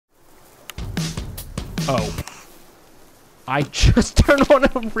Oh. I just turned on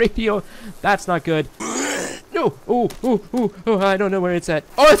a radio. That's not good. No. Oh, I don't know where it's at.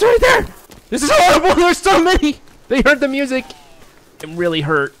 Oh, it's right there. This is horrible. There's so many. They heard the music. It really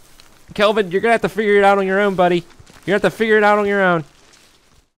hurt. Kelvin, you're going to have to figure it out on your own, buddy. You're going to have to figure it out on your own.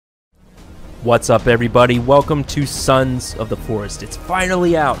 What's up, everybody? Welcome to Sons of the Forest. It's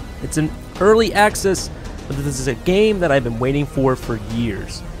finally out. It's in early access, but this is a game that I've been waiting for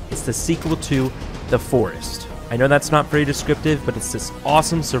years. It's the sequel to The Forest. I know that's not very descriptive, but it's this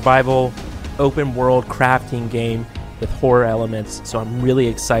awesome survival, open world crafting game with horror elements, so I'm really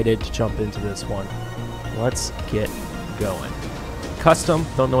excited to jump into this one. Let's get going. Custom,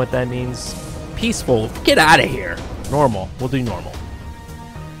 don't know what that means. Peaceful, get out of here. Normal, we'll do normal.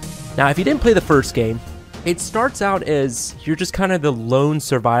 Now, if you didn't play the first game, it starts out as you're just kind of the lone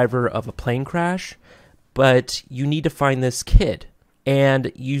survivor of a plane crash, but you need to find this kid.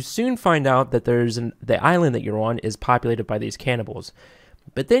 And you soon find out that the island that you're on is populated by these cannibals.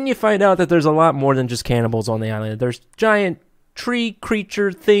 But then you find out that there's a lot more than just cannibals on the island. There's giant tree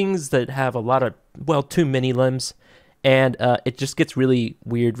creature things that have a lot of, well, too many limbs. And it just gets really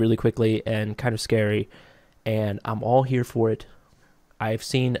weird really quickly and kind of scary. And I'm all here for it. I've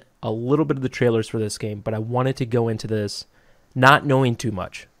seen a little bit of the trailers for this game, but I wanted to go into this not knowing too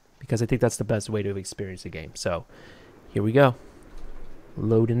much, because I think that's the best way to experience the game. So here we go.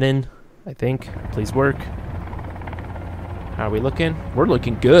 Loading in, I think. Please work. How are we looking? We're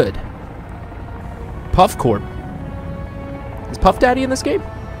looking good. Puff Corp. Is Puff Daddy in this game?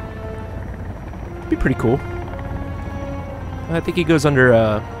 Be pretty cool. I think he goes under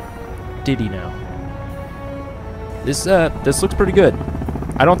Diddy now. This looks pretty good.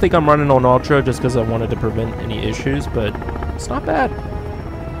 I don't think I'm running on Ultra just because I wanted to prevent any issues, but it's not bad.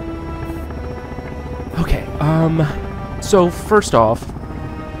 Okay, so first off,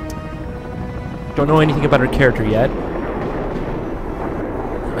 don't know anything about her character yet.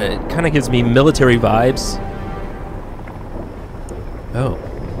 It kind of gives me military vibes. Oh.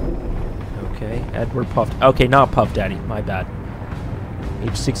 Okay, Edward Puff. Okay, not Puff Daddy, my bad.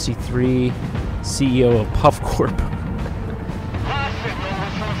 Age 63, CEO of Puff Corp.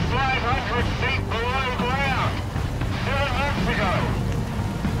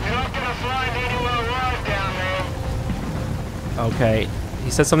 Okay, he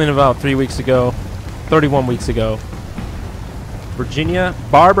said something about 3 weeks ago, 31 weeks ago. Virginia,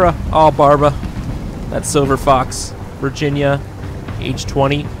 Barbara, oh Barbara, that silver fox. Virginia, age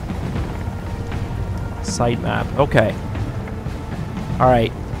 20. Site map, okay.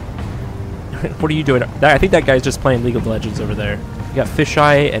 Alright. What are you doing? I think that guy's just playing League of Legends over there. You got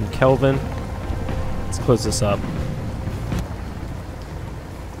Fisheye and Kelvin. Let's close this up.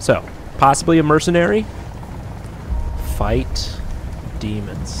 So, possibly a mercenary? Fight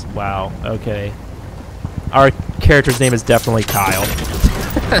demons. Wow, okay. Our character's name is definitely Kyle.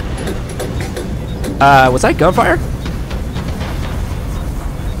 Was that gunfire?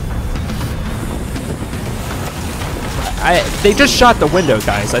 They just shot the window,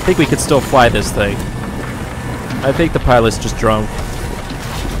 guys. I think we could still fly this thing. I think the pilot's just drunk.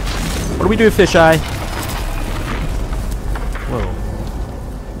 What do we do, Fisheye? Whoa.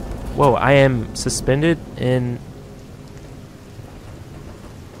 Whoa, I am suspended in...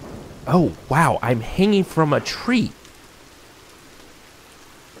 Oh, wow, I'm hanging from a tree.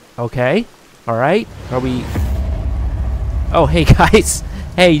 Okay, alright. Are we... Oh, hey, guys.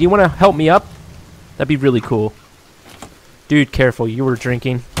 Hey, do you want to help me up? That'd be really cool. Dude, careful, you were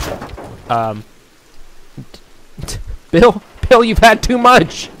drinking. Bill, you've had too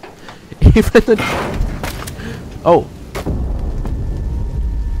much. Even the... Oh.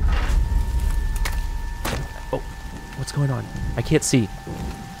 Oh, what's going on? I can't see.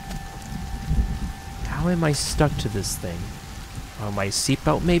 How am I stuck to this thing? Oh, my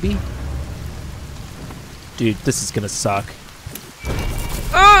seatbelt, maybe? Dude, this is gonna suck.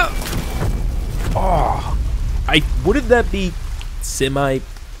 Ah! Oh! Wouldn't that be semi,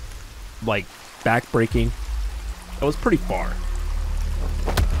 like, back-breaking? That was pretty far.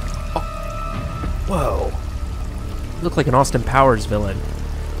 Oh. Whoa. You look like an Austin Powers villain.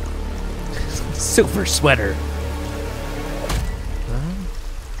 Silver sweater.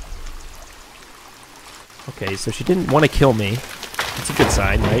 Okay, so she didn't want to kill me. That's a good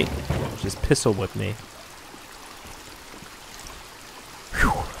sign, right? She's pistol whipped me.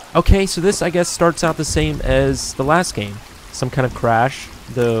 Whew. Okay, so this, I guess, starts out the same as the last game. Some kind of crash,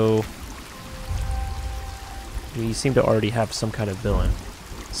 though we seem to already have some kind of villain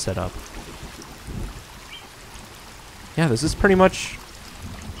set up. Yeah, this is pretty much...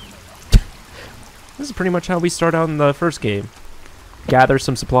 this is pretty much how we start out in the first game. Gather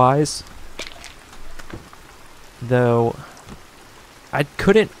some supplies. Though, I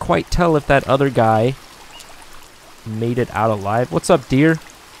couldn't quite tell if that other guy made it out alive. What's up, deer?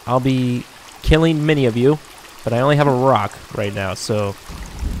 I'll be killing many of you, but I only have a rock right now, so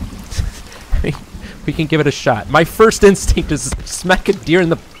we can give it a shot. My first instinct is smack a deer in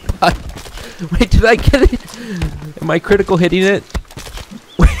the butt. Wait, did I get it? Am I critical hitting it?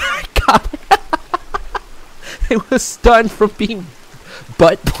 Wait, I got it. It was stunned from being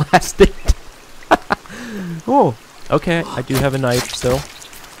butt blasted. Oh, okay. I do have a knife still.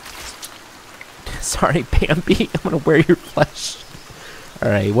 Sorry, Bambi. I'm gonna wear your flesh.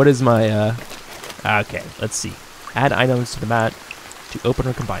 Alright, what is my, okay, let's see. Add items to the mat to open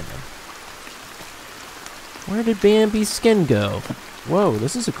or combine them. Where did Bambi's skin go? Whoa,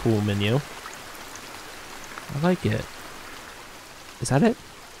 this is a cool menu. I like it. Is that it?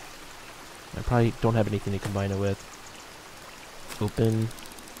 I probably don't have anything to combine it with. Open.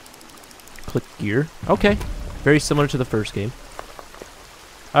 Click gear. Okay. Very similar to the first game.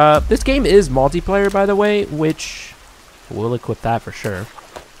 This game is multiplayer, by the way, which we'll equip that for sure.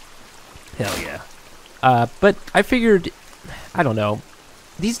 Hell yeah. But I figured, I don't know.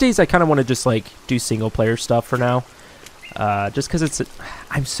 These days I kind of want to just like do single player stuff for now. Just because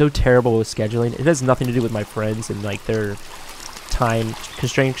I'm so terrible with scheduling. It has nothing to do with my friends and like their time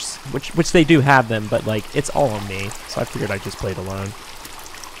constraints, which they do have them, but like it's all on me. So I figured I'd just play it alone.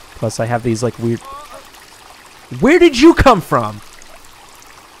 Plus I have these like weird... Where did you come from?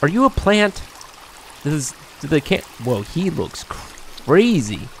 Are you a plant? This is... They can't... Whoa, he looks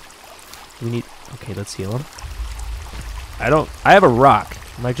crazy. We need... Okay, let's heal him. I have a rock.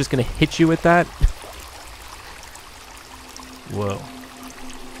 Am I just gonna hit you with that? Whoa.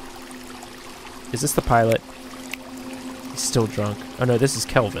 Is this the pilot? He's still drunk. Oh no, this is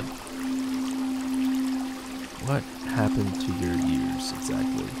Kelvin. What happened to your ears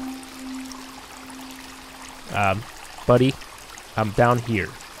exactly? Buddy, I'm down here.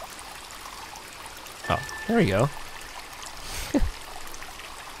 Oh, there we go.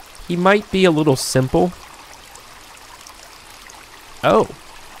 He might be a little simple. Oh.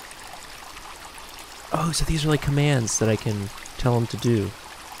 Oh, so these are like commands that I can tell him to do.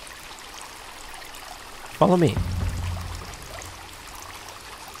 Follow me.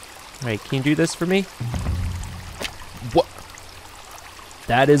 Alright, can you do this for me? What?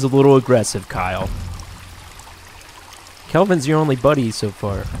 That is a little aggressive, Kyle. Kelvin's your only buddy so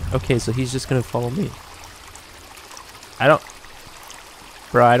far. Okay, so he's just gonna follow me.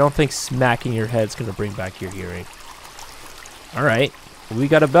 Bro, I don't think smacking your head's gonna bring back your hearing. Alright, we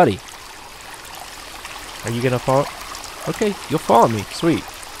got a buddy. Are you gonna follow? Okay, you'll follow me. Sweet.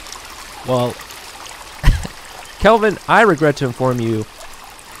 Well, Kelvin, I regret to inform you,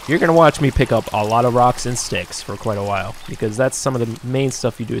 you're gonna watch me pick up a lot of rocks and sticks for quite a while, because that's some of the main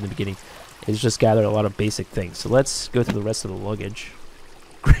stuff you do in the beginning, is just gather a lot of basic things. So let's go through the rest of the luggage.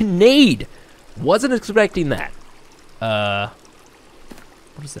 Grenade! Wasn't expecting that.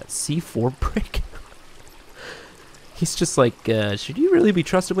 What is that? C4 brick? He's just like, should you really be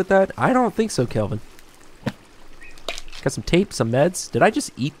trusted with that? I don't think so, Kelvin. Got some tape, some meds. Did I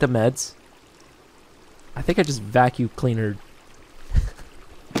just eat the meds? I think I just vacuum cleanered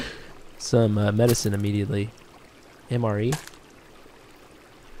some medicine immediately. MRE.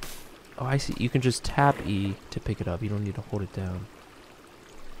 Oh, I see. You can just tap E to pick it up. You don't need to hold it down.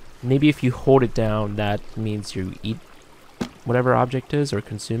 Maybe if you hold it down, that means you eat whatever object is or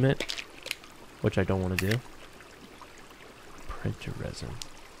consume it, which I don't want to do. Printer resin.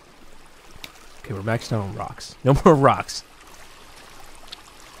 Okay, we're maxed out on rocks. No more rocks.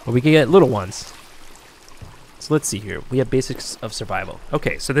 But we can get little ones. So let's see here. We have basics of survival.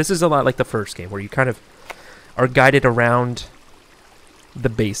 Okay, so this is a lot like the first game, where you kind of are guided around the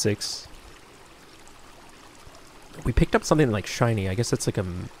basics. We picked up something like shiny. I guess that's like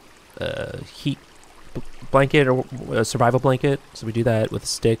a heat blanket or a survival blanket. So we do that with a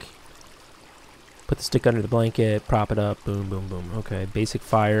stick. Put the stick under the blanket, prop it up, boom, boom, boom. Okay, basic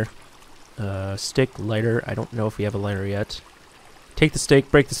fire. Stick, lighter. I don't know if we have a lighter yet. Take the stick,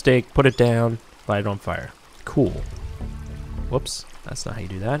 break the stick, put it down, light it on fire. Cool. Whoops, that's not how you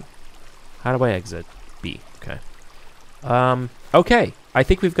do that. How do I exit? B. Okay. Okay. I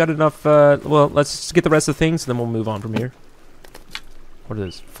think we've got enough. Well, let's just get the rest of the things, and then we'll move on from here. What are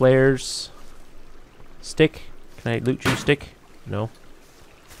those? Flares. Stick. Can I loot your stick? No.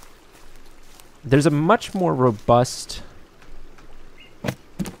 There's a much more robust...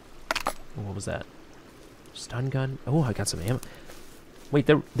 What was that? Stun gun? Oh, I got some ammo. Wait,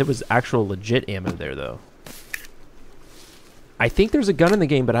 there was actual legit ammo there, though. I think there's a gun in the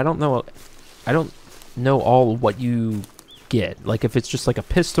game, but I don't know all what you get. Like if it's just like a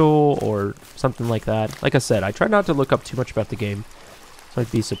pistol or something like that. Like I said, I try not to look up too much about the game, so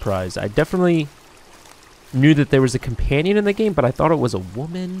I'd be surprised. I definitely knew that there was a companion in the game, but I thought it was a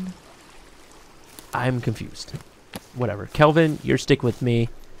woman. I'm confused. Whatever. Kelvin, you're stick with me.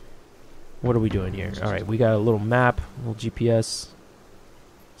 What are we doing here? All right, we got a little map, a little GPS.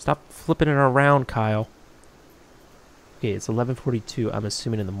 Stop flipping it around, Kyle. Okay, it's 11:42. I'm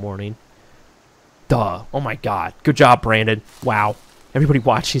assuming in the morning. Duh. Oh my god. Good job, Brandon. Wow. Everybody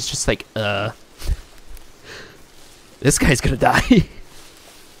watching is just like, this guy's gonna die.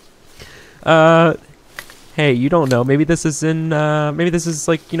 Hey, you don't know. Maybe this is in, maybe this is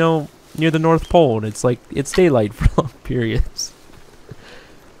like, you know, near the North Pole, and it's like, it's daylight for long periods.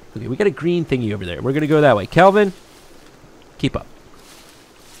 Okay, we got a green thingy over there. We're gonna go that way. Kelvin, keep up.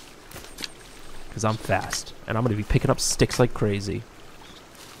 Because I'm fast, and I'm gonna be picking up sticks like crazy.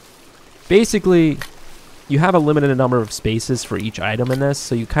 Basically, you have a limited number of spaces for each item in this,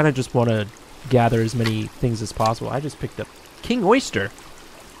 so you kind of just want to gather as many things as possible. I just picked up king oyster.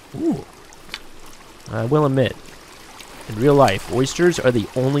 Ooh. I will admit, in real life, oysters are the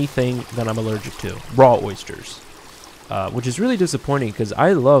only thing that I'm allergic to. Raw oysters. Which is really disappointing because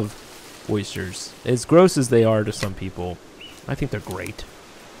I love oysters. As gross as they are to some people, I think they're great.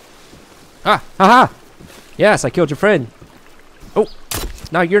 Ah! Haha! Yes, I killed your friend. Oh!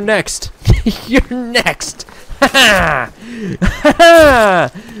 Now you're next. You're next. Ha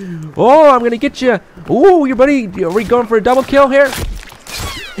ha! Oh, I'm gonna get you. Ooh, your buddy. Are we going for a double kill here?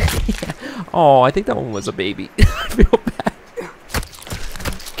 Oh, I think that one was a baby. I feel bad.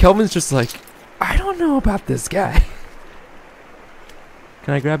 Kelvin's just like, I don't know about this guy.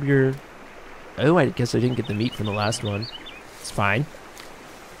 Can I grab your... Oh, I guess I didn't get the meat from the last one. It's fine.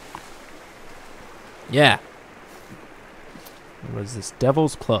 Yeah. What is this?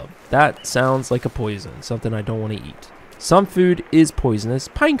 Devil's Club. That sounds like a poison. Something I don't want to eat. Some food is poisonous.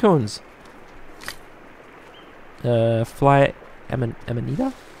 Pine cones. Fly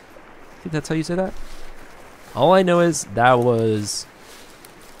amanita? I think that's how you say that. All I know is that was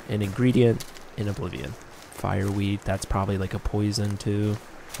an ingredient in Oblivion. Fireweed. That's probably like a poison too,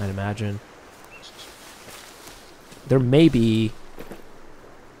 I'd imagine. There may be...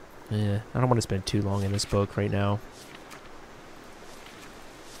 I don't want to spend too long in this book right now.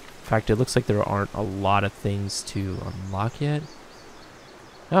 In fact, it looks like there aren't a lot of things to unlock yet.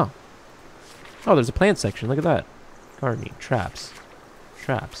 Oh. Oh, there's a plant section. Look at that. Gardening. Traps.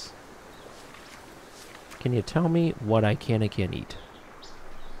 Traps. Can you tell me what I can and can't eat?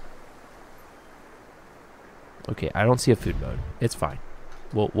 Okay, I don't see a food mode. It's fine.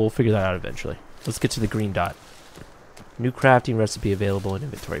 We'll figure that out eventually. Let's get to the green dot. New crafting recipe available in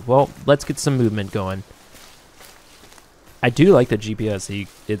inventory. Well, let's get some movement going. I do like the GPS.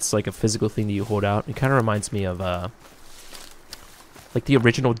 It's like a physical thing that you hold out. It kind of reminds me of like the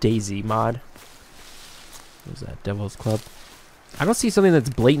original DayZ mod. What was that? Devil's Club. I don't see something that's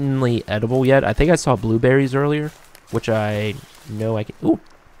blatantly edible yet. I think I saw blueberries earlier, which I know I can... Ooh!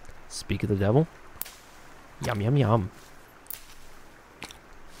 Speak of the devil. Yum, yum, yum.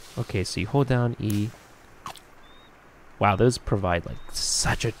 Okay, so you hold down E. Wow, those provide like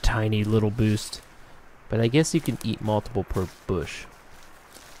such a tiny little boost. But I guess you can eat multiple per bush.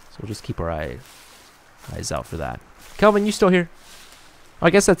 So we'll just keep our eyes out for that. Kelvin, you still here? Oh, I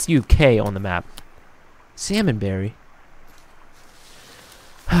guess that's UK on the map. Salmonberry.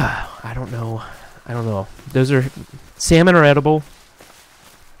 I don't know. I don't know. Those are... Salmon are edible.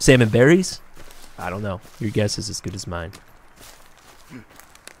 Salmon berries? I don't know. Your guess is as good as mine.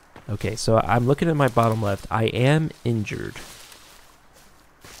 Okay, so I'm looking at my bottom left. I am injured.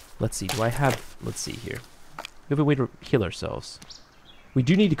 Let's see. Do I have... Let's see here. We have a way to heal ourselves. We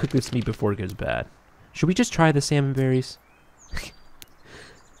do need to cook this meat before it goes bad. Should we just try the salmon berries?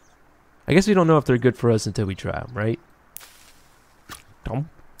 I guess we don't know if they're good for us until we try them, right? Tom?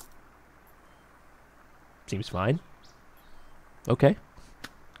 Seems fine. Okay.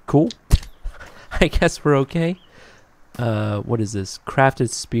 Cool. I guess we're okay. What is this? Crafted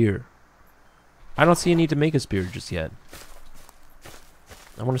spear. I don't see a need to make a spear just yet.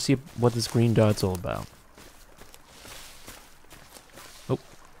 I want to see what this green dot's all about. Oh.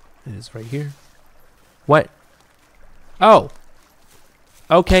 It is right here. What? Oh.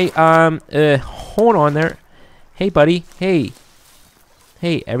 Okay, hold on there. Hey, buddy. Hey.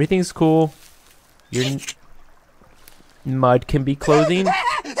 Hey, everything's cool. Your mud can be clothing.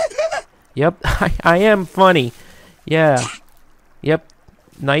 Yep, I am funny. Yeah. Yep.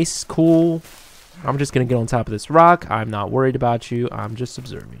 Nice, cool. I'm just gonna get on top of this rock. I'm not worried about you. I'm just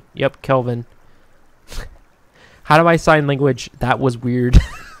observing. Yep, Kelvin. How do I sign language? That was weird.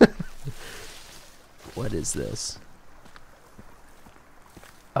 What is this?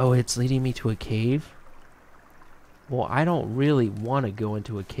 Oh, it's leading me to a cave? Well, I don't really want to go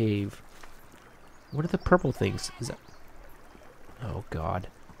into a cave. What are the purple things? Is that... Oh, God.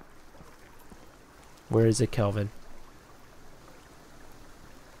 Where is it, Kelvin?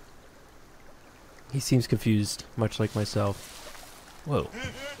 He seems confused, much like myself. Whoa.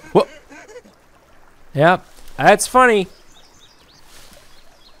 Whoa! Yep, that's funny.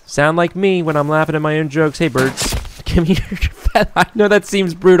 Sound like me when I'm laughing at my own jokes. Hey, birds. Give me your feather. I know that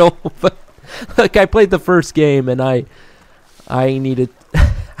seems brutal, but look, I played the first game and I needed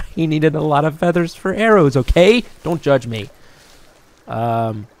he needed a lot of feathers for arrows, okay? Don't judge me.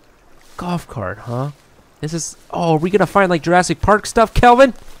 Golf cart, huh? This is... Oh, are we gonna find like Jurassic Park stuff,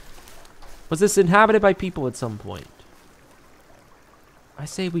 Kelvin? Was this inhabited by people at some point? I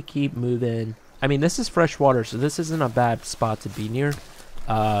say we keep moving. I mean, this is fresh water, so this isn't a bad spot to be near.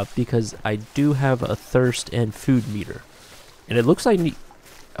 Because I do have a thirst and food meter. And it looks like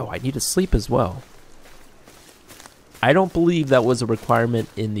I need to sleep as well. I don't believe that was a requirement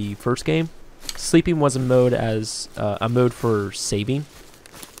in the first game. Sleeping was a mode as a mode for saving.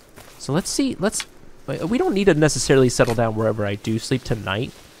 So let's see. We don't need to necessarily settle down wherever I do sleep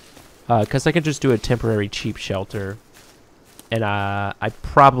tonight. Because I can just do a temporary cheap shelter. And I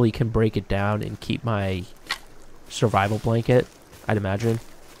probably can break it down and keep my survival blanket, I'd imagine.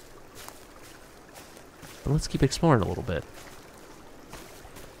 But let's keep exploring a little bit.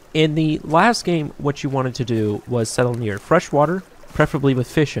 In the last game, what you wanted to do was settle near fresh water, preferably with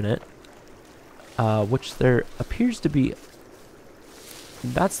fish in it. Which there appears to be...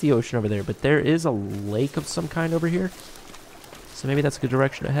 That's the ocean over there, but there is a lake of some kind over here. So maybe that's a good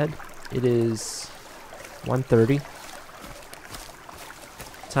direction to head. It is 1:30.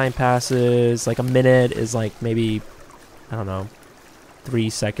 Time passes, like a minute is like maybe, I don't know, 3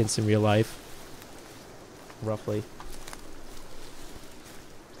 seconds in real life, roughly.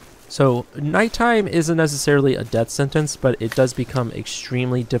 So nighttime isn't necessarily a death sentence, but it does become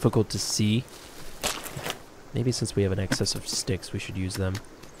extremely difficult to see. Maybe since we have an excess of sticks, we should use them.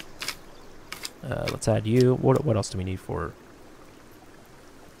 Let's add you. What else do we need for?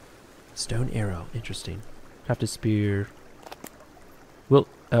 Stone arrow, interesting. Crafted spear. Well,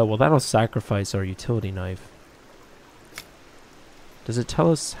 that'll sacrifice our utility knife. Does it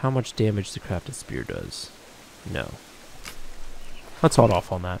tell us how much damage the crafted spear does? No. Let's hold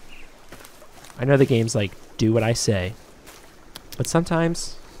off on that. I know the game's like, do what I say. But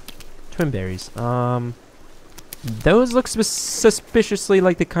sometimes... Twin berries. Those look suspiciously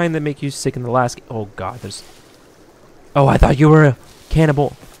like the kind that make you sick in the last... Oh, God, there's... Oh, I thought you were a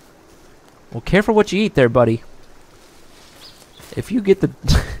cannibal. Well, careful what you eat there, buddy. If you get the...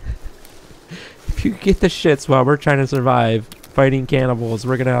 if you get the shits while we're trying to survive fighting cannibals,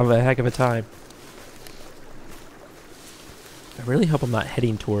 we're gonna have a heck of a time. I really hope I'm not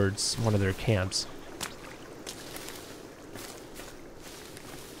heading towards one of their camps.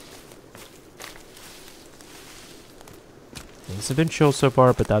 Things have been chill so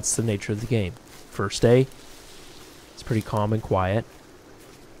far, but that's the nature of the game. First day, it's pretty calm and quiet.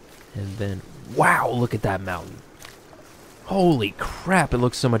 And then, wow, look at that mountain. Holy crap, it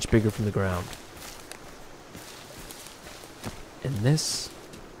looks so much bigger from the ground. And this...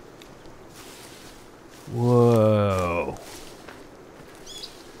 Whoa.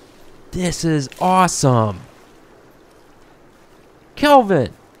 This is awesome.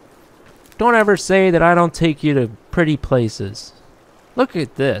 Kelvin, don't ever say that I don't take you to pretty places. Look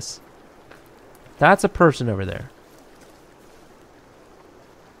at this. That's a person over there.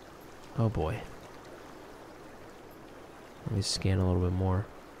 Oh boy. Let me scan a little bit more.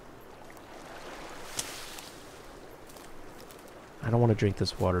 I don't want to drink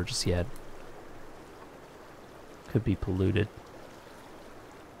this water just yet. Could be polluted.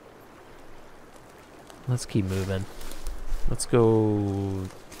 Let's keep moving. Let's go...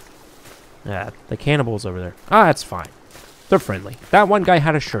 Yeah, the cannibals over there. Ah, that's fine. They're friendly. That one guy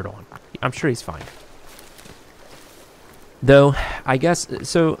had a shirt on. I'm sure he's fine. Though, I guess...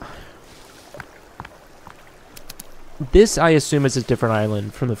 So... This, I assume, is a different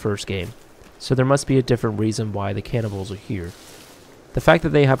island from the first game. So there must be a different reason why the cannibals are here. The fact that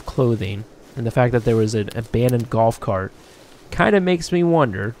they have clothing, and the fact that there was an abandoned golf cart, kind of makes me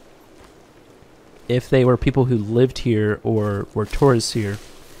wonder if they were people who lived here or were tourists here,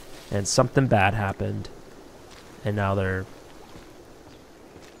 and something bad happened, and now they're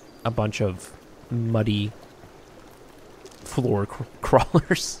a bunch of muddy floor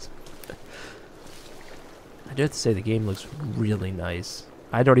crawlers. I do have to say the game looks really nice.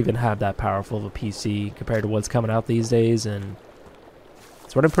 I don't even have that powerful of a PC compared to what's coming out these days, and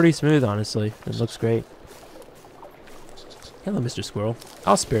it's running pretty smooth, honestly. It looks great. Hello, Mr. Squirrel.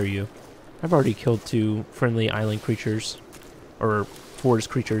 I'll spare you. I've already killed 2 friendly island creatures. Or forest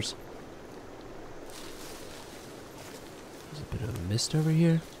creatures. There's a bit of mist over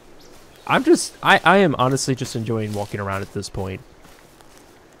here. I am honestly just enjoying walking around at this point.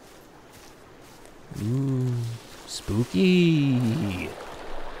 Ooh, spooky.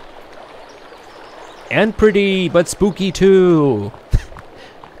 And pretty, but spooky too.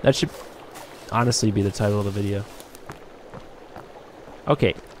 That should honestly be the title of the video.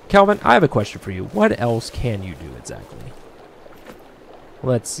 Okay, Calvin, I have a question for you. What else can you do exactly?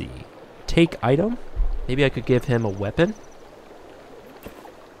 Let's see. Take item? Maybe I could give him a weapon?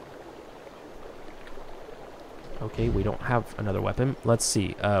 Okay, we don't have another weapon. Let's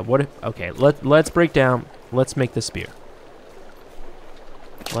see. Okay, let's break down. Let's make the spear.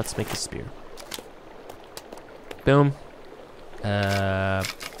 Let's make the spear. Boom.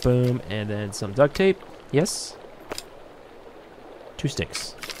 Boom, and then some duct tape. Yes. 2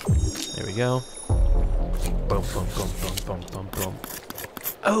 sticks. There we go. Boom, boom, boom, boom, boom, boom, boom.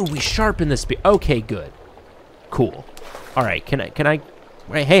 Oh, we sharpen the spear. Okay, good. Cool. All right, can I?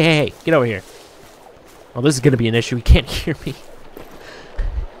 Wait, hey, get over here. Oh, this is gonna be an issue. He can't hear me.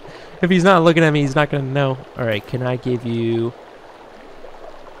 If he's not looking at me, he's not gonna know. All right, can I give you?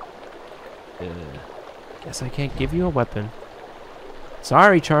 Guess I can't give you a weapon.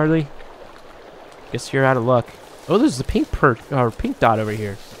 Sorry, Charlie. Guess you're out of luck. Oh, there's a pink pink dot over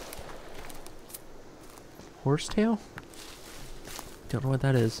here. Horsetail? Don't know what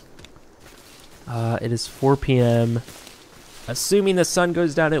that is. It is 4 p.m. Assuming the sun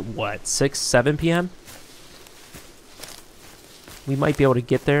goes down at what? 6, 7 p.m.? We might be able to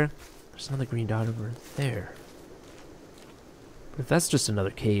get there. There's another green dot over there. But if that's just another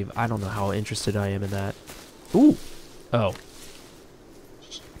cave, I don't know how interested I am in that. Ooh. Oh.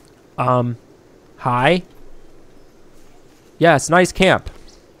 Hi? Yes, nice camp.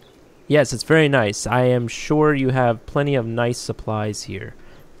 Yes, it's very nice. I am sure you have plenty of nice supplies here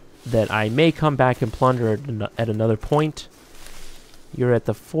that I may come back and plunder at another point. You're at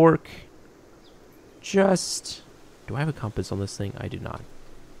the fork. Just... Do I have a compass on this thing? I do not.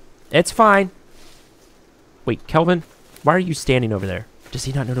 It's fine. Wait, Kelvin, why are you standing over there? Does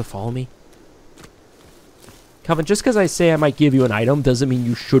he not know to follow me? Kelvin, just because I say I might give you an item doesn't mean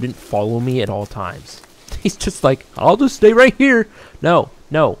you shouldn't follow me at all times. He's just like, I'll just stay right here. No,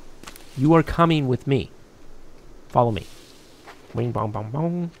 no. You are coming with me. Follow me. Wing bong bong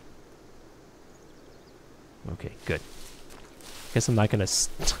bong. Okay, good. Guess I'm not going to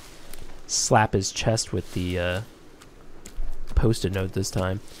slap his chest with the post-it note this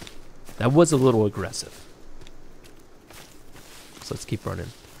time. That was a little aggressive. So let's keep running.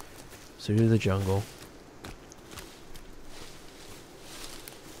 So here's the jungle.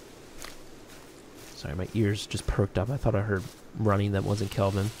 Sorry, my ears just perked up. I thought I heard running that wasn't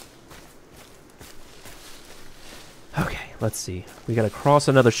Kelvin. Okay, let's see. We gotta cross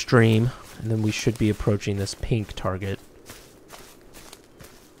another stream, and then we should be approaching this pink target.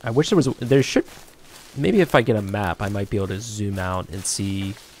 I wish there should... Maybe if I get a map, I might be able to zoom out and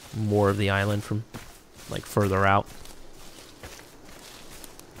see more of the island from, like, further out.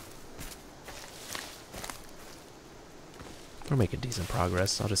 We're making decent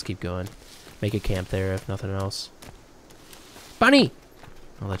progress. I'll just keep going. Make a camp there, if nothing else. Bunny!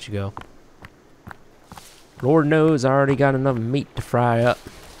 I'll let you go. Lord knows I already got enough meat to fry up.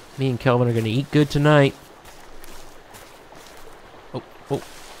 Me and Kelvin are going to eat good tonight. Oh, oh.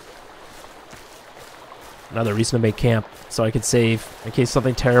 Another reason to make camp, so I can save in case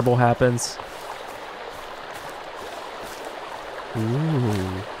something terrible happens.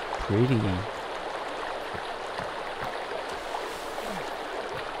 Ooh, pretty.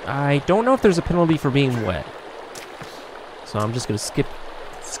 I don't know if there's a penalty for being wet. So I'm just going to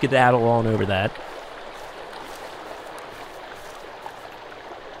skedaddle on over that.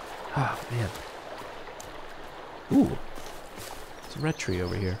 Oh, man. Ooh. There's a red tree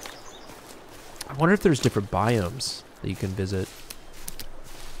over here. I wonder if there's different biomes that you can visit.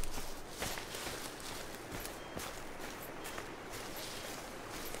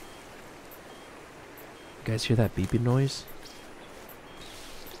 You guys hear that beeping noise?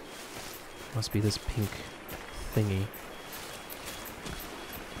 Must be this pink thingy.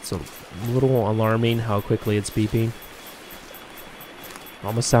 It's a little alarming how quickly it's beeping.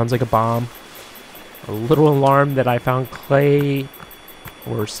 Almost sounds like a bomb. A little alarmed that I found clay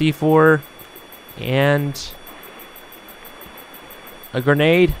or C4 and a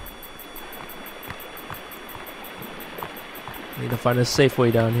grenade. Need to find a safe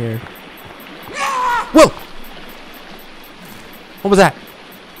way down here. Whoa! What was that?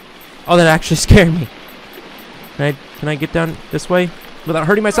 Oh, that actually scared me. Can Can I get down this way without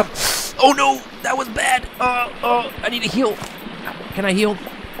hurting myself? Oh no, that was bad. Oh, I need to heal. Can I heal?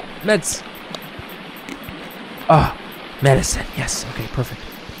 Meds. Medicine. Yes. Okay, perfect.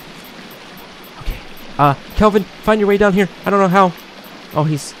 Okay. Kelvin, find your way down here. I don't know how. Oh,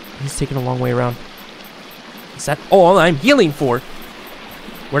 he's taking a long way around. Is that all I'm healing for?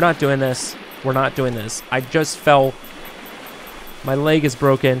 We're not doing this. We're not doing this. I just fell. My leg is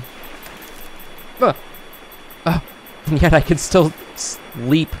broken. And yet I can still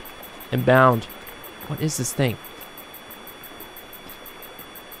leap and bound. What is this thing?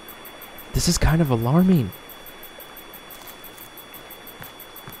 This is kind of alarming.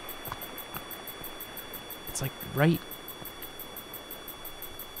 It's like right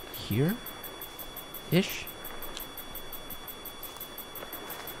here-ish.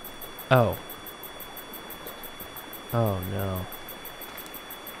 Oh. Oh no.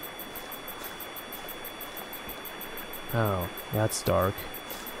 Oh, that's dark.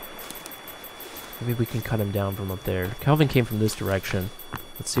 Maybe we can cut him down from up there. Calvin came from this direction.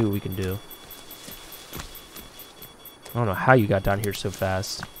 Let's see what we can do. I don't know how you got down here so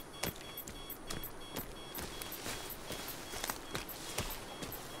fast.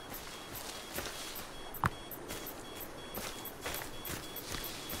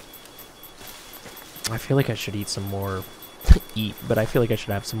 I feel like I should eat some more. But I feel like I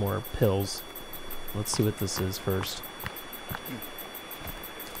should have some more pills. Let's see what this is first.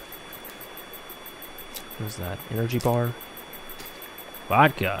 What is that? Energy bar?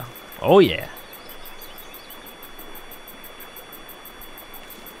 Vodka. Oh yeah.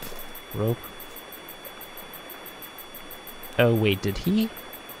 Rope. Oh wait, did he?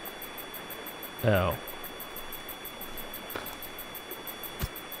 Oh.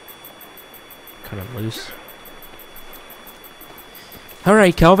 Kind of loose.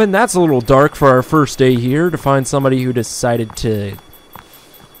 Alright, Kelvin, that's a little dark for our first day here to find somebody who decided to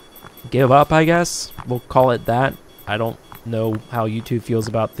give up, I guess. We'll call it that. I don't know how YouTube feels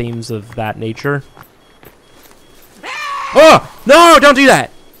about themes of that nature. Oh! No! Don't do that!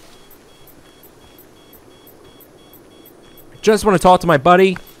 I just want to talk to my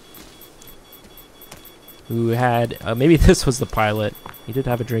buddy who had... maybe this was the pilot. He did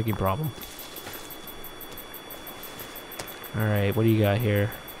have a drinking problem. Alright, what do you got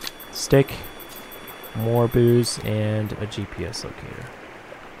here? Stick, more booze, and a GPS locator.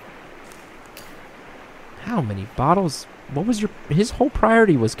 How many bottles? What was his whole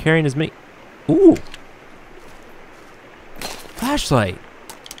priority was carrying his mate. Ooh! Flashlight!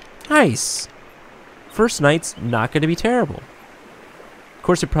 Nice! First night's not going to be terrible. Of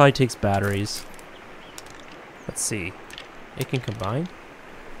course, it probably takes batteries. Let's see. It can combine?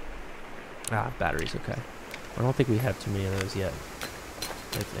 Ah, batteries, okay. I don't think we have too many of those yet.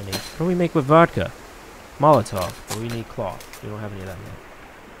 If any. What do we make with vodka? Molotov. But we need cloth. We don't have any of that yet.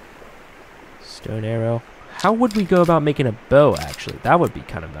 Stone arrow. How would we go about making a bow, actually? That would be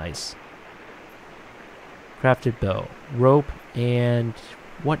kind of nice. Crafted bow. Rope and...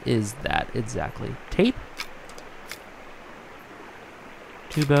 what is that exactly? Tape?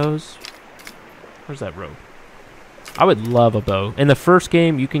 2 bows. Where's that rope? I would love a bow. In the first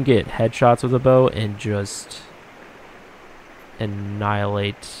game, you can get headshots with a bow and just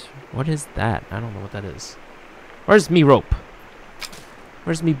annihilate. What is that? I don't know what that is. Where's me rope?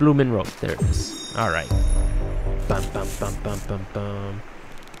 Where's me bloomin' rope? There it is. All right. Bum, bum, bum, bum, bum, bum.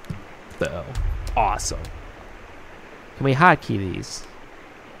 Bow. Awesome. Can we hotkey these?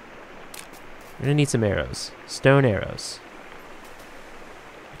 We're gonna need some arrows. Stone arrows.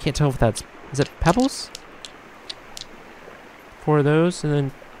 I can't tell if that's... is it pebbles? 4 of those, and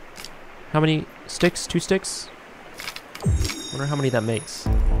then how many sticks? 2 sticks? Wonder how many that makes.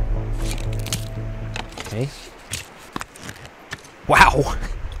 Okay. Wow.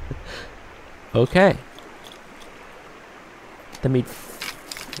 Okay. That made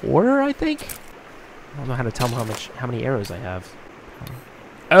 4, I think. I don't know how to tell them how many arrows I have.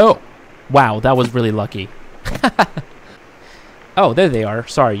 Oh, wow, that was really lucky. Oh, there they are.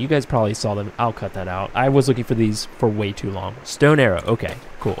 Sorry, you guys probably saw them. I'll cut that out. I was looking for these for way too long. Stone arrow. Okay,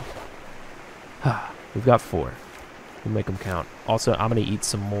 cool. We've got 4. We'll make them count. Also, I'm going to eat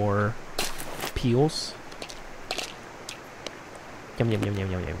some more peels. Yum, yum, yum,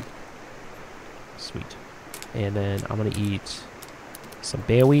 yum, yum, yum. Sweet. And then I'm going to eat some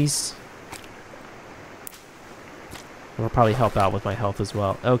berries. It'll probably help out with my health as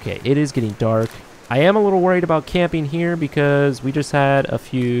well. Okay, it is getting dark. I am a little worried about camping here because we just had a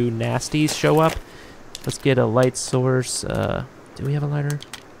few nasties show up. Let's get a light source. Do we have a lighter?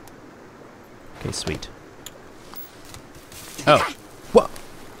 Okay, sweet. Oh. Whoa.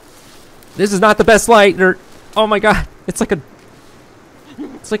 This is not the best light. Oh my god. It's like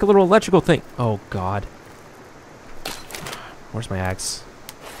a little electrical thing. Oh God. Where's my axe?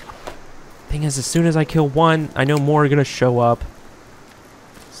 Thing is, as soon as I kill one, I know more are gonna show up.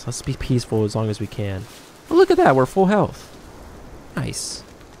 So let's be peaceful as long as we can. Oh, look at that, we're full health. Nice.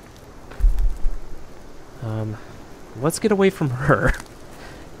 Let's get away from her.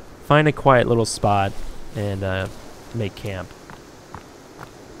 Find a quiet little spot and make camp.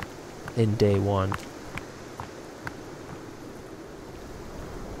 In day one.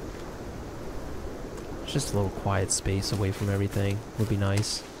 Just a little quiet space away from everything would be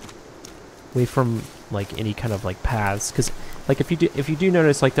nice. Away from like any kind of like paths, because like if you do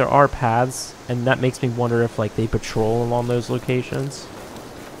notice, like there are paths, and that makes me wonder if like they patrol along those locations.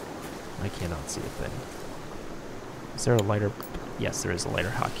 I cannot see a thing. Is there a lighter? Yes, there is a lighter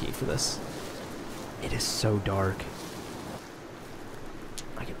hotkey for this. It is so dark.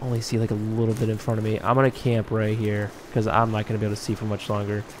 I can only see like a little bit in front of me. I'm gonna camp right here because I'm not gonna be able to see for much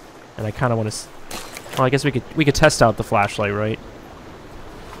longer, and I kind of want to. Well, I guess we could test out the flashlight, right?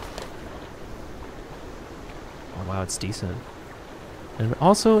 Oh wow, it's decent, and it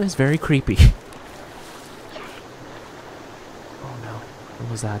also is very creepy. Oh no,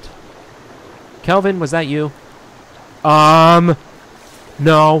 what was that? Kelvin, was that you? No.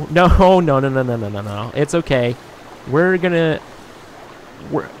 It's okay. We're gonna.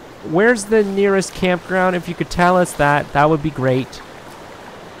 Where's the nearest campground? If you could tell us that, that would be great.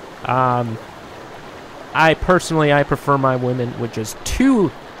 I prefer my women with just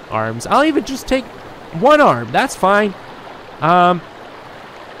 2 arms. I'll even just take 1 arm. That's fine.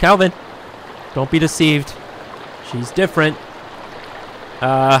 Calvin, don't be deceived. She's different.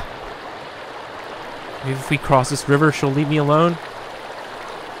 Maybe if we cross this river, she'll leave me alone.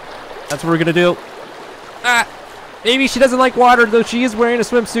 That's what we're gonna do. Maybe she doesn't like water, though she is wearing a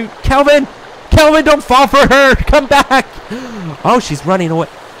swimsuit. Calvin! Calvin, don't fall for her! Come back! Oh, she's running away.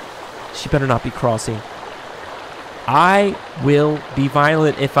 She better not be crossing. I will be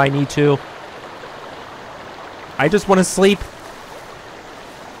violent if I need to. I just want to sleep.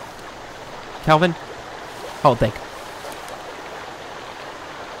 Calvin? Oh, thank you.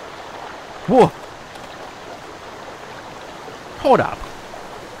 Whoa! Hold up.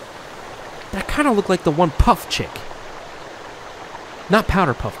 That kind of looked like the one Puff chick. Not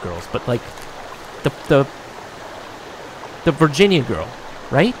Powder Puff Girls, but like the Virginia girl,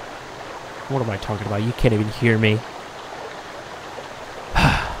 right? What am I talking about? You can't even hear me.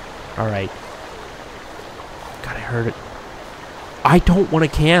 All right. God, I heard it. I don't want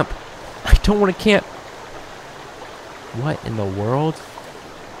to camp. I don't want to camp. What in the world?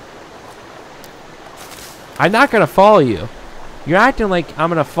 I'm not going to follow you. You're acting like I'm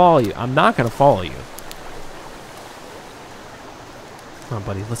going to follow you. I'm not going to follow you. Come on,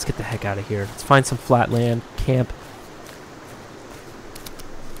 buddy. Let's get the heck out of here. Let's find some flat land. Camp.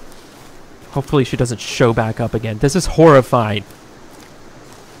 Hopefully she doesn't show back up again. This is horrifying.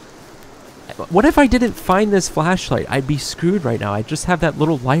 What if I didn't find this flashlight? I'd be screwed right now. I just have that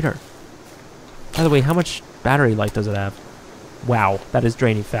little lighter. By the way, how much battery life does it have? Wow, that is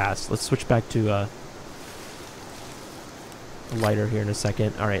draining fast. Let's switch back to a lighter here in a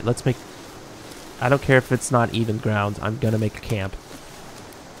second. All right, let's make... I don't care if it's not even ground. I'm going to make a camp.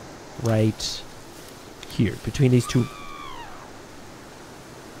 Right here, between these two.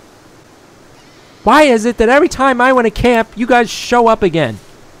 Why is it that every time I want to camp, you guys show up again?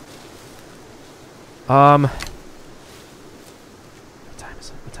 What time is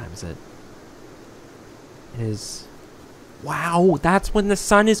it? What time is it? It is... Wow, that's when the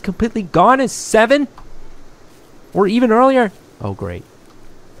sun is completely gone? Is 7? Or even earlier? Oh, great.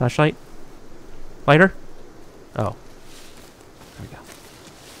 Flashlight? Lighter? Oh. There we go.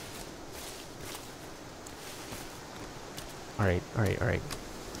 Alright, alright, alright.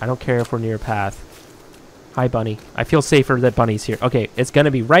 I don't care if we're near a path. Hi, Bunny. I feel safer that Bunny's here. Okay, it's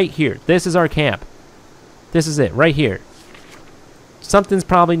gonna be right here. This is our camp. This is it, right here. Something's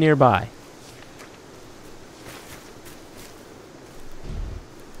probably nearby.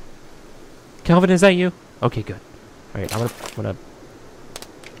 Calvin, is that you? Okay, good. Alright, I'm gonna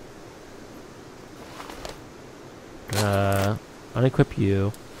unequip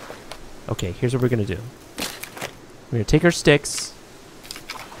you. Okay, here's what we're gonna do. We're gonna take our sticks,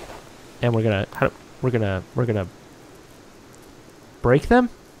 and we're gonna break them.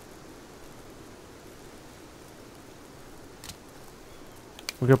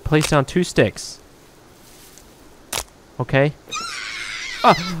 We're gonna place down 2 sticks. Okay.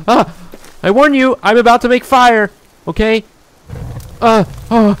 I warn you, I'm about to make fire. Okay.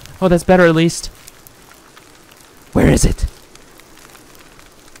 Oh, that's better at least. Where is it?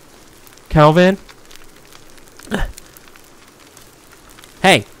 Calvin?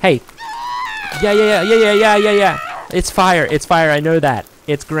 Hey, hey. Yeah. It's fire. It's fire. I know that.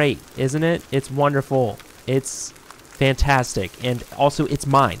 It's great, isn't it? It's wonderful. It's fantastic. And also, it's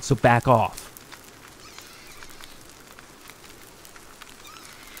mine, so back off.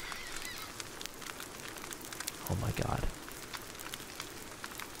 Oh my god.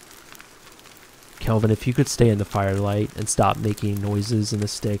 Kelvin, if you could stay in the firelight and stop making noises in the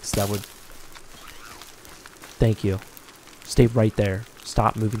sticks, that would... Thank you. Stay right there.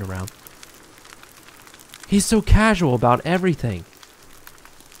 Stop moving around. He's so casual about everything.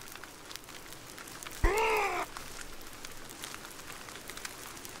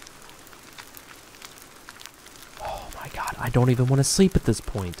 Oh my god, I don't even want to sleep at this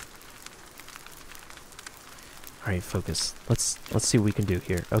point. Alright, focus. Let's see what we can do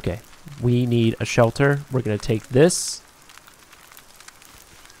here. Okay. We need a shelter. We're gonna take this.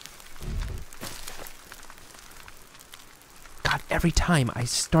 God, every time I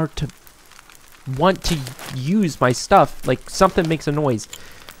start to want to use my stuff, like something makes a noise.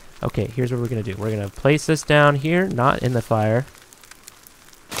 Okay, here's what we're gonna do. We're gonna place this down here, not in the fire.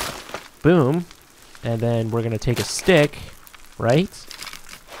 Boom. And then we're gonna take a stick, right?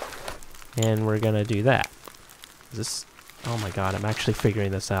 And we're gonna do that. Is this... Oh my god, I'm actually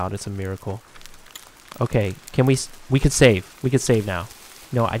figuring this out. It's a miracle. Okay, can we can save. We can save now.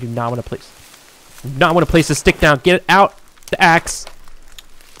 No, I do not want to place... Not want to place the stick down. Get it out, the axe.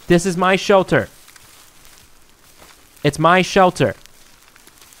 This is my shelter. It's my shelter.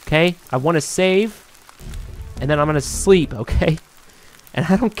 Okay? I want to save. And then I'm going to sleep, okay? And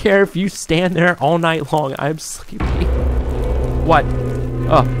I don't care if you stand there all night long. I'm sleeping. What?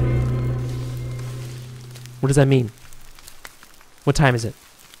 Oh. What does that mean? What time is it?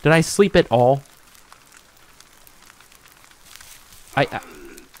 Did I sleep at all? Can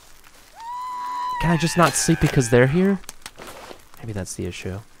I just not sleep because they're here? Maybe that's the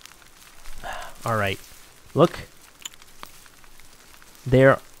issue. Alright. Look.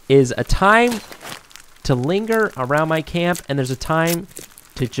 There is a time to linger around my camp, and there's a time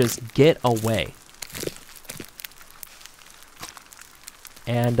to just get away.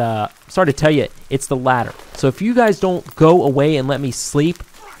 And, sorry to tell you, it's the latter. So if you guys don't go away and let me sleep,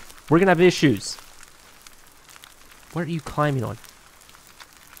 we're gonna have issues. What are you climbing on?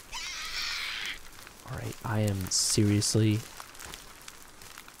 Alright, I am seriously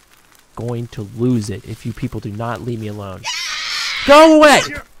going to lose it if you people do not leave me alone. Go away!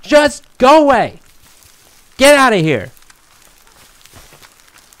 Just go away! Get out of here!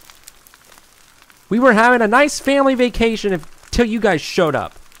 We were having a nice family vacation until you guys showed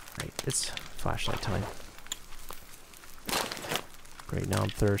up. Right, it's flashlight time. Great, now I'm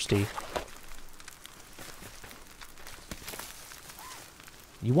thirsty.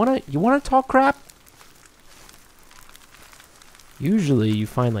 You wanna talk crap? Usually you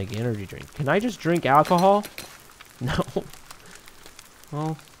find like energy drink. Can I just drink alcohol? No.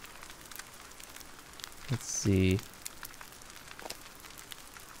 Well, let's see.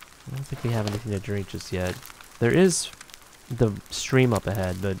 I don't think we have anything to drink just yet. There is the stream up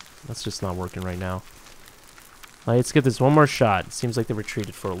ahead, but that's just not working right now. Let's give this one more shot. It seems like they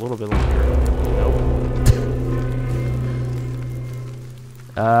retreated for a little bit longer. Nope.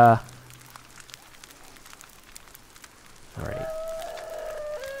 Alright.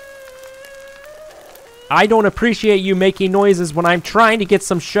 I don't appreciate you making noises when I'm trying to get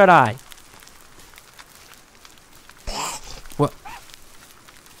some shut-eye. What?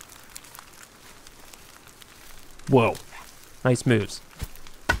 Whoa. Nice moves.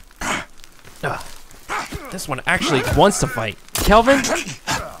 This one actually wants to fight. Kelvin?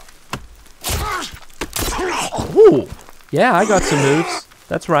 Ooh. Yeah, I got some moves.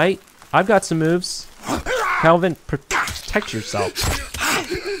 That's right. I've got some moves. Kelvin, protect yourself.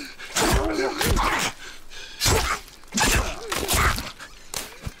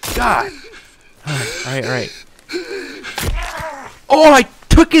 God. Alright. Oh, I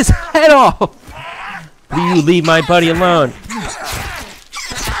took his head off. Will you leave my buddy alone?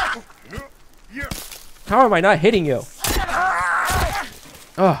 How am I not hitting you?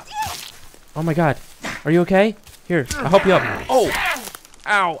 Oh. Oh my god. Are you okay? Here, I'll help you up. Oh.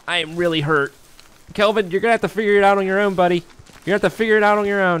 Ow, I am really hurt. Kelvin, you're gonna have to figure it out on your own, buddy. You're gonna have to figure it out on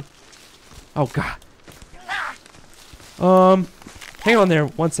your own. Oh god. Hang on there,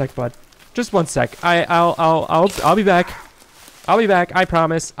 1 sec, bud. Just 1 sec. I'll be back. I'll be back. I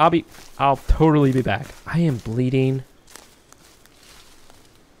promise. I'll totally be back. I am bleeding.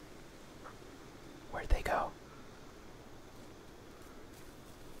 Where'd they go?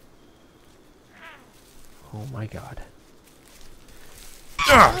 Oh my god.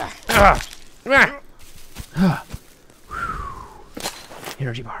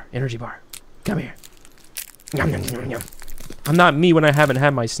 Energy bar. Energy bar. Come here. Yum, yum, yum, yum. I'm not me when I haven't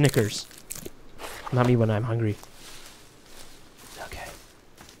had my Snickers. I'm not me when I'm hungry. Okay.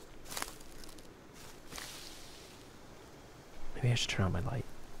 Maybe I should turn on my light.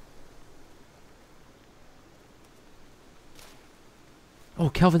 Oh,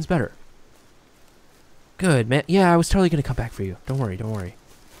 Kelvin's better. Good, man. Yeah, I was totally going to come back for you. Don't worry, don't worry.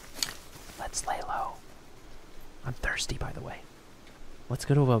 Let's lay low. I'm thirsty, by the way. Let's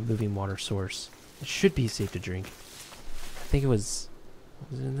go to a moving water source. It should be safe to drink. I think it was...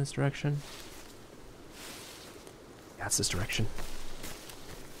 Was it in this direction? Yeah, it's this direction.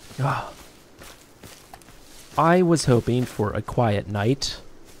 Ah. I was hoping for a quiet night.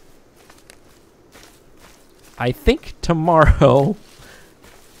 I think tomorrow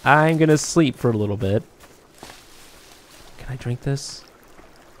I'm gonna sleep for a little bit. Can I drink this?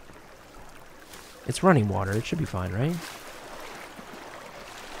 It's running water. It should be fine, right?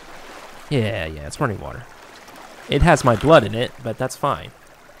 Yeah, it's running water. It has my blood in it, but that's fine.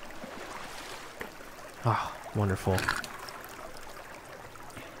 Ah, wonderful.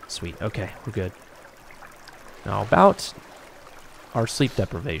 Sweet. Okay, we're good. Now about our sleep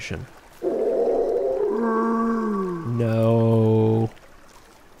deprivation. No.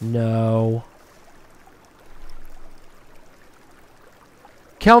 No.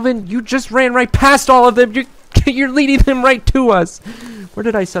 Kelvin, you just ran right past all of them. You're leading them right to us. Where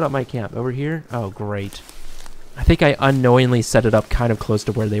did I set up my camp? Over here? Oh, great. I think I unknowingly set it up kind of close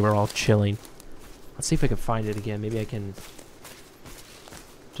to where they were all chilling. Let's see if I can find it again. Maybe I can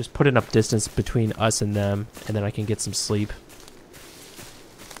just put enough distance between us and them, and then I can get some sleep.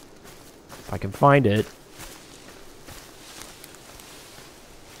 If I can find it.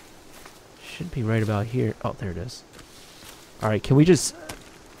 Should be right about here. Oh, there it is. Alright, can we just...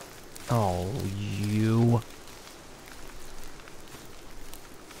 Oh, you...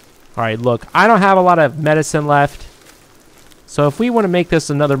 Alright, look, I don't have a lot of medicine left. So if we want to make this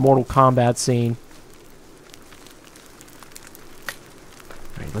another Mortal Kombat scene...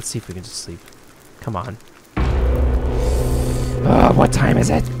 Alright, let's see if we can just sleep. Come on. Oh, what time is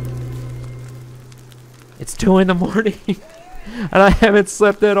it? It's 2 in the morning. And I haven't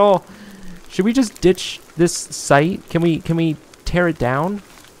slept at all. Should we just ditch this site? Can we tear it down?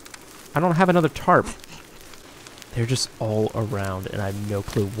 I don't have another tarp. They're just all around, and I have no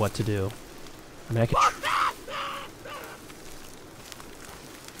clue what to do. I mean, I could...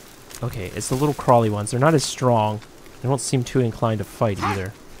 Okay, it's the little crawly ones. They're not as strong. They don't seem too inclined to fight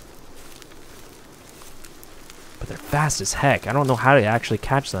either. But they're fast as heck. I don't know how to actually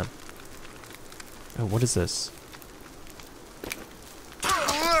catch them. Oh, what is this?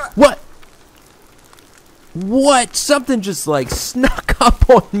 What? What? Something just, like, snuck up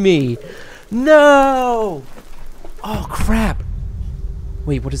on me. No! Oh, crap.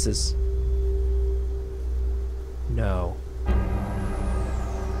 Wait, what is this? No.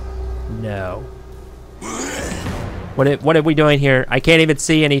 No. What are we doing here? I can't even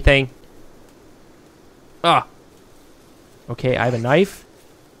see anything. Ah. Okay, I have a knife.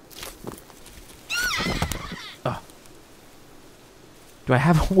 Ah. Do I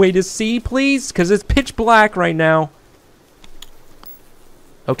have a way to see, please? Because it's pitch black right now.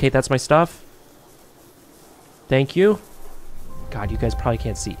 Okay, that's my stuff. Thank you. God, you guys probably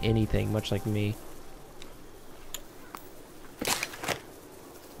can't see anything, much like me.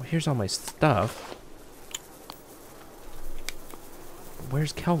 Well, here's all my stuff.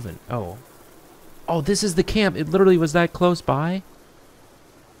 Where's Kelvin? Oh. Oh, this is the camp. It literally was that close by.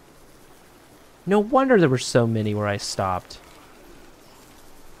 No wonder there were so many where I stopped.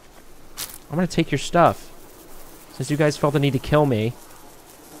 I'm gonna take your stuff. Since you guys felt the need to kill me.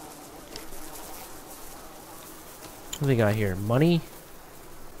 What do we got here? Money?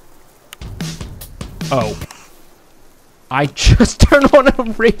 Oh. I just turned on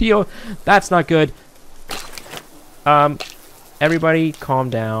a radio. That's not good. Everybody calm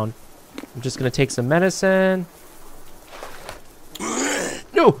down. I'm just gonna take some medicine.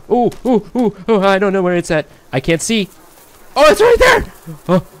 No! Oh, I don't know where it's at. I can't see. Oh, it's right there!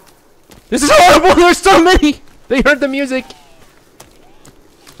 Oh. This is horrible! There's so many! They heard the music!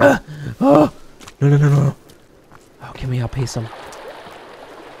 Oh! No. Oh, can we outpace them?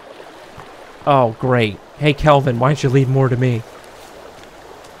 Oh, great. Hey, Kelvin, why don't you leave more to me?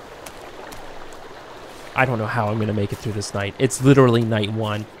 I don't know how I'm going to make it through this night. It's literally night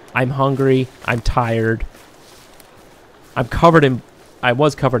 1. I'm hungry. I'm tired. I'm covered in... I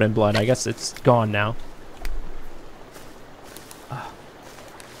was covered in blood. I guess it's gone now.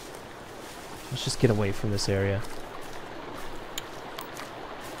 Let's just get away from this area.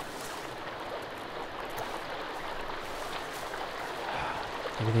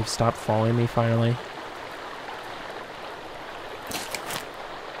 Maybe they've stopped following me finally.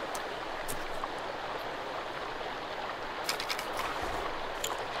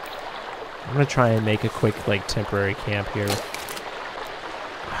 I'm gonna try and make a quick, like, temporary camp here.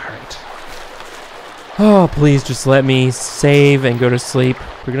 Alright. Oh, please just let me save and go to sleep.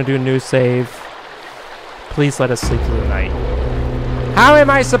 We're gonna do a new save. Please let us sleep through the night. How am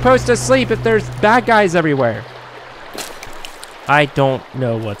I supposed to sleep if there's bad guys everywhere? I don't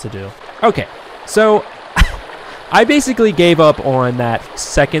know what to do. Okay, so I basically gave up on that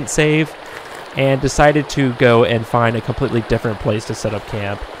second save and decided to go and find a completely different place to set up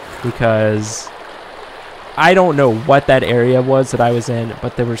camp because I don't know what that area was that I was in,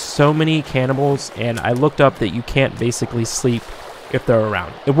 but there were so many cannibals, and I looked up that you can't basically sleep if they're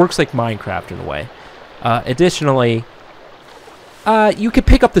around. It works like Minecraft in a way. Additionally, you could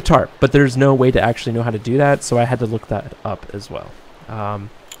pick up the tarp, but there's no way to actually know how to do that, so I had to look that up as well.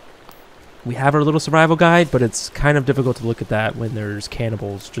 We have our little survival guide, but it's kind of difficult to look at that when there's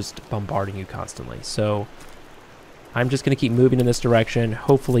cannibals just bombarding you constantly. So I'm just going to keep moving in this direction.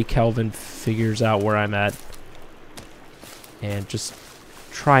 Hopefully Kelvin figures out where I'm at and just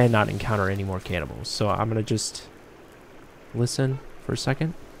try and not encounter any more cannibals. So I'm going to just listen for a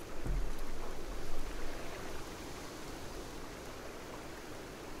second.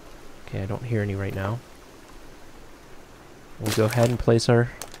 Okay, I don't hear any right now. We'll go ahead and place our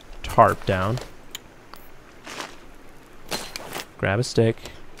tarp down. Grab a stick.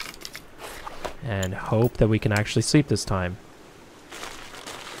 And hope that we can actually sleep this time.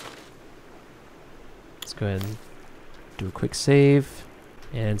 Let's go ahead and do a quick save.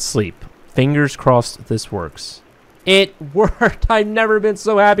 And sleep. Fingers crossed this works. It worked! I've never been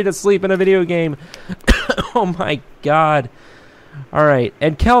so happy to sleep in a video game. Oh my god. Alright,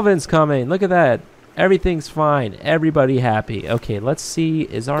 and Kelvin's coming. Look at that. Everything's fine. Everybody happy. Okay, let's see.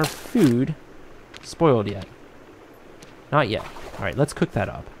 Is our food spoiled yet? Not yet. Alright, let's cook that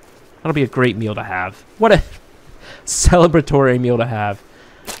up. That'll be a great meal to have. What a celebratory meal to have.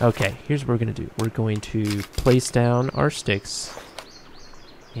 Okay, here's what we're going to do. We're going to place down our sticks.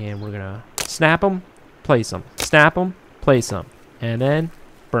 And we're going to snap them, place them. Snap them, place them. And then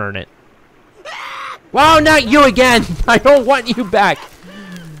burn it. Whoa, not you again! I don't want you back!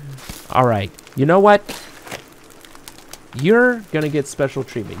 Alright, you know what? You're gonna get special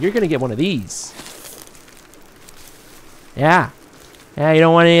treatment. You're gonna get one of these. Yeah. Yeah, you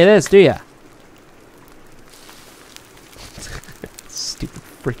don't want any of this, do ya? Stupid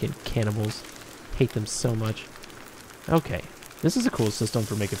freaking cannibals. Hate them so much. Okay, this is a cool system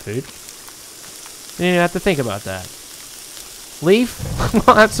for making food. You didn't have to think about that. Leaf?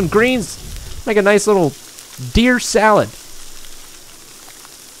 We'll have some greens. Make a nice little deer salad.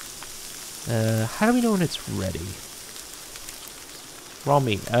 How do we know when it's ready? Raw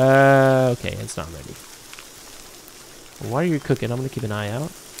meat. Okay, it's not ready. Well, while you're cooking, I'm gonna keep an eye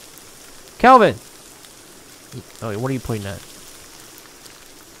out. Kelvin! Oh, what are you pointing at?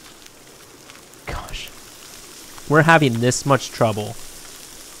 Gosh. We're having this much trouble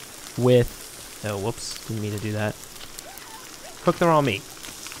with... Oh, whoops. Didn't mean to do that. Cook the raw meat.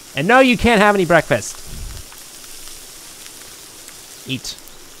 And no, you can't have any breakfast. Eat.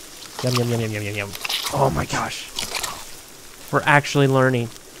 Yum, yum, yum, yum, yum, yum, yum. Oh my gosh. We're actually learning.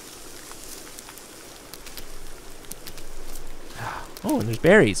 Oh, and there's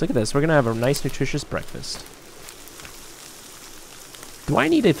berries. Look at this. We're going to have a nice, nutritious breakfast. Do I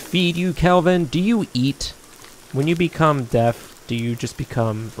need to feed you, Kelvin? Do you eat? When you become deaf, do you just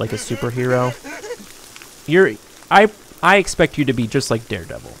become like a superhero? I expect you to be just like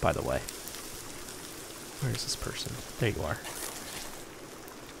Daredevil, by the way. Where is this person? There you are.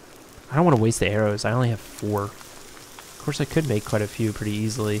 I don't want to waste the arrows. I only have 4. Of course, I could make quite a few pretty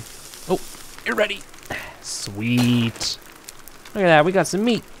easily. Oh, you're ready. Sweet. Look at that. We got some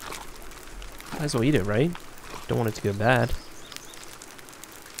meat. Might as well eat it, right? Don't want it to go bad.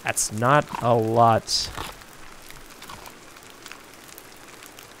 That's not a lot.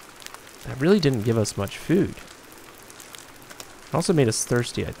 That really didn't give us much food. It also made us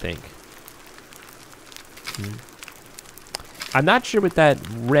thirsty, I think. I'm not sure what that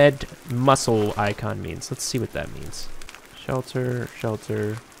red muscle icon means. Let's see what that means. Shelter,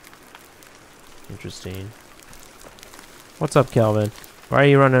 shelter. Interesting. What's up, Kelvin? Why are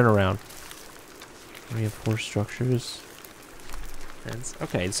you running around? Reinforced structures.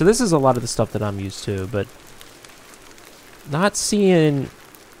 Okay, so this is a lot of the stuff that I'm used to, but not seeing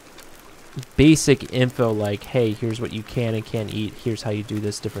basic info like, hey, here's what you can and can't eat, here's how you do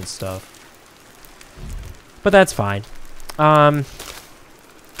this different stuff. But that's fine. Oh,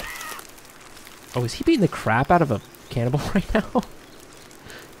 is he beating the crap out of a cannibal right now?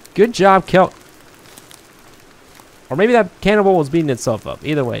 Good job, Kel. Or maybe that cannibal was beating itself up.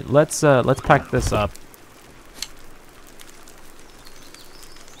 Either way, let's pack this up.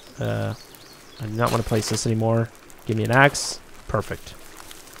 I do not want to place this anymore. Give me an axe. Perfect.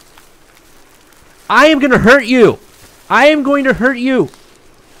 I am going to hurt you. I am going to hurt you.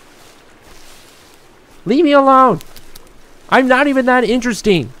 Leave me alone. I'm not even that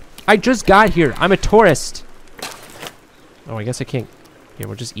interesting. I just got here. I'm a tourist. Oh, I guess I can't. Here,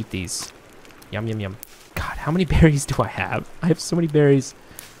 we'll just eat these. Yum, yum, yum. God, how many berries do I have? I have so many berries.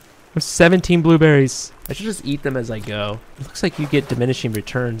 I have 17 blueberries. I should just eat them as I go. It looks like you get diminishing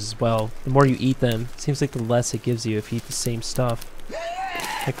returns as well. The more you eat them, it seems like the less it gives you if you eat the same stuff.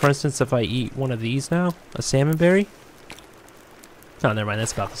 Like, for instance, if I eat one of these now, a salmon berry. Oh, never mind.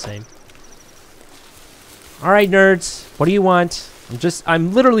 That's about the same. All right, nerds. What do you want?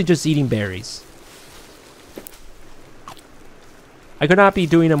 I'm literally just eating berries. I could not be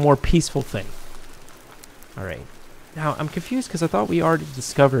doing a more peaceful thing. All right. Now, I'm confused because I thought we already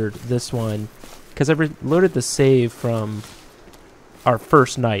discovered this one because I reloaded the save from our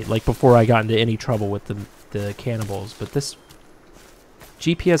first night, like before I got into any trouble with the cannibals. But this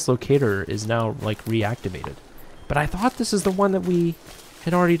GPS locator is now, like, reactivated. But I thought this is the one that we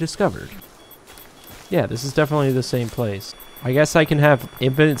had already discovered. Yeah, this is definitely the same place. I guess I can have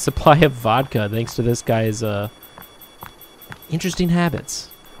infinite supply of vodka thanks to this guy's interesting habits.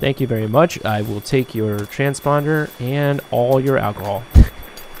 Thank you very much. I will take your transponder and all your alcohol.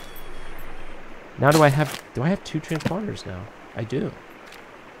 Now do I have 2 transponders now? I do.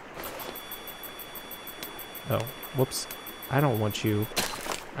 Oh, whoops. I don't want you.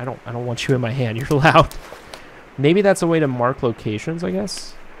 I don't want you in my hand. You're loud. Maybe that's a way to mark locations, I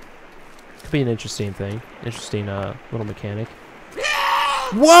guess. Could be an interesting thing. Interesting little mechanic.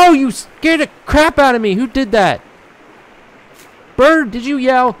 Whoa, you scared the crap out of me. Who did that? Bird, did you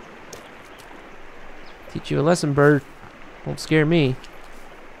yell? Teach you a lesson, bird. Won't scare me.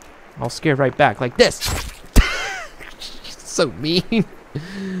 I'll scare right back like this. So mean.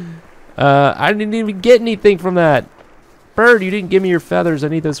 I didn't even get anything from that. Bird, you didn't give me your feathers. I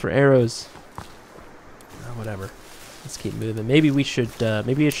need those for arrows. Oh, whatever. Let's keep moving. Maybe we should.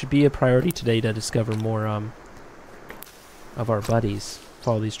 Maybe it should be a priority today to discover more of our buddies.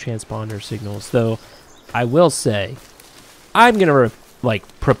 Follow these transponder signals. Though, I will say, I'm gonna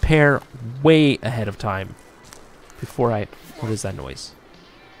prepare way ahead of time before I. What is that noise?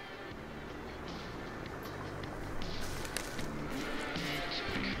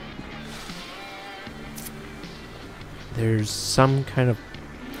 There's some kind of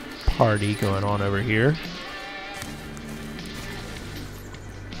party going on over here.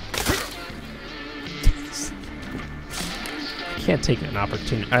 I can't take an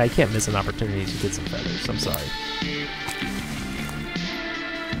opportunity. I can't miss an opportunity to get some feathers. I'm sorry.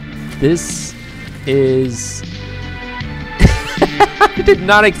 This is. I did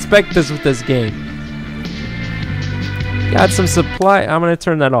not expect this with this game. Got some supply. I'm gonna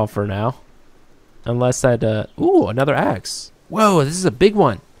turn that off for now. Unless that, ooh, another axe. Whoa, this is a big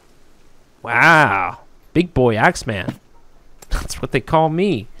one. Wow. Big boy axe man. That's what they call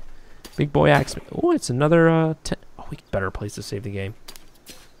me. Big boy axe man. Oh, it's another, oh, better place to save the game.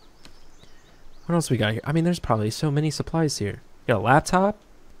 What else we got here? I mean, there's probably so many supplies here. Got a laptop.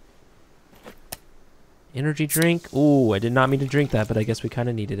 Energy drink. Ooh, I did not mean to drink that, but I guess we kind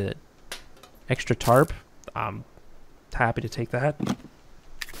of needed it. Extra tarp. I'm happy to take that.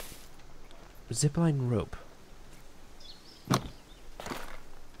 Zipline rope.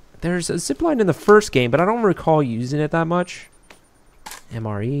 There's a zipline in the first game, but I don't recall using it that much.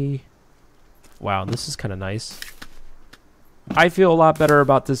 MRE. Wow, this is kind of nice. I feel a lot better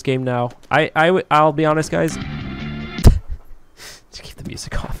about this game now. I'll be honest, guys. To keep the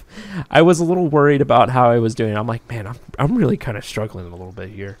music off. I was a little worried about how I was doing. I'm like, man, I'm really kind of struggling a little bit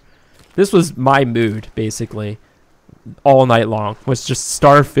here. This was my mood, basically, all night long. Was just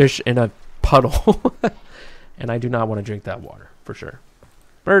starfish in a puddle. And I do not want to drink that water for sure.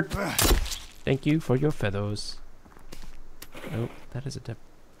 Bird, thank you for your feathers. Nope, that is a dip.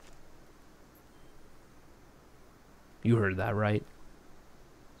 You heard that right.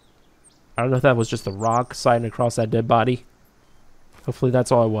 I don't know if that was just a rock sliding across that dead body. Hopefully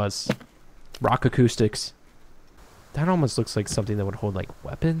that's all it was. Rock acoustics. That almost looks like something that would hold like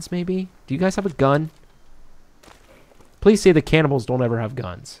weapons maybe. Do you guys have a gun? Please say the cannibals don't ever have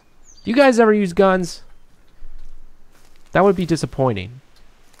guns. Do you guys ever use guns? That would be disappointing.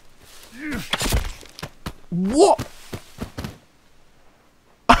 What?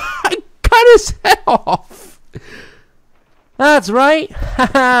 I cut his head off. That's right.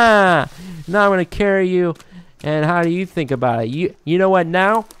 Now I'm going to carry you And how do you think about it? You know what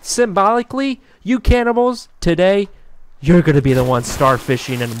now? Symbolically, you cannibals, today, you're going to be the ones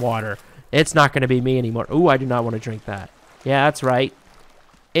starfishing in water. It's not going to be me anymore. Ooh, I do not want to drink that. Yeah, that's right.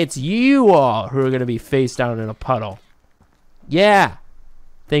 It's you all who are going to be face down in a puddle. Yeah.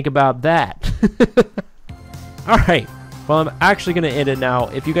 Think about that. Alright. Well, I'm actually going to end it now.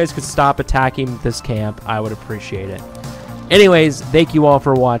 If you guys could stop attacking this camp, I would appreciate it. Anyways, thank you all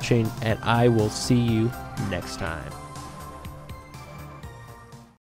for watching, and I will see you next time.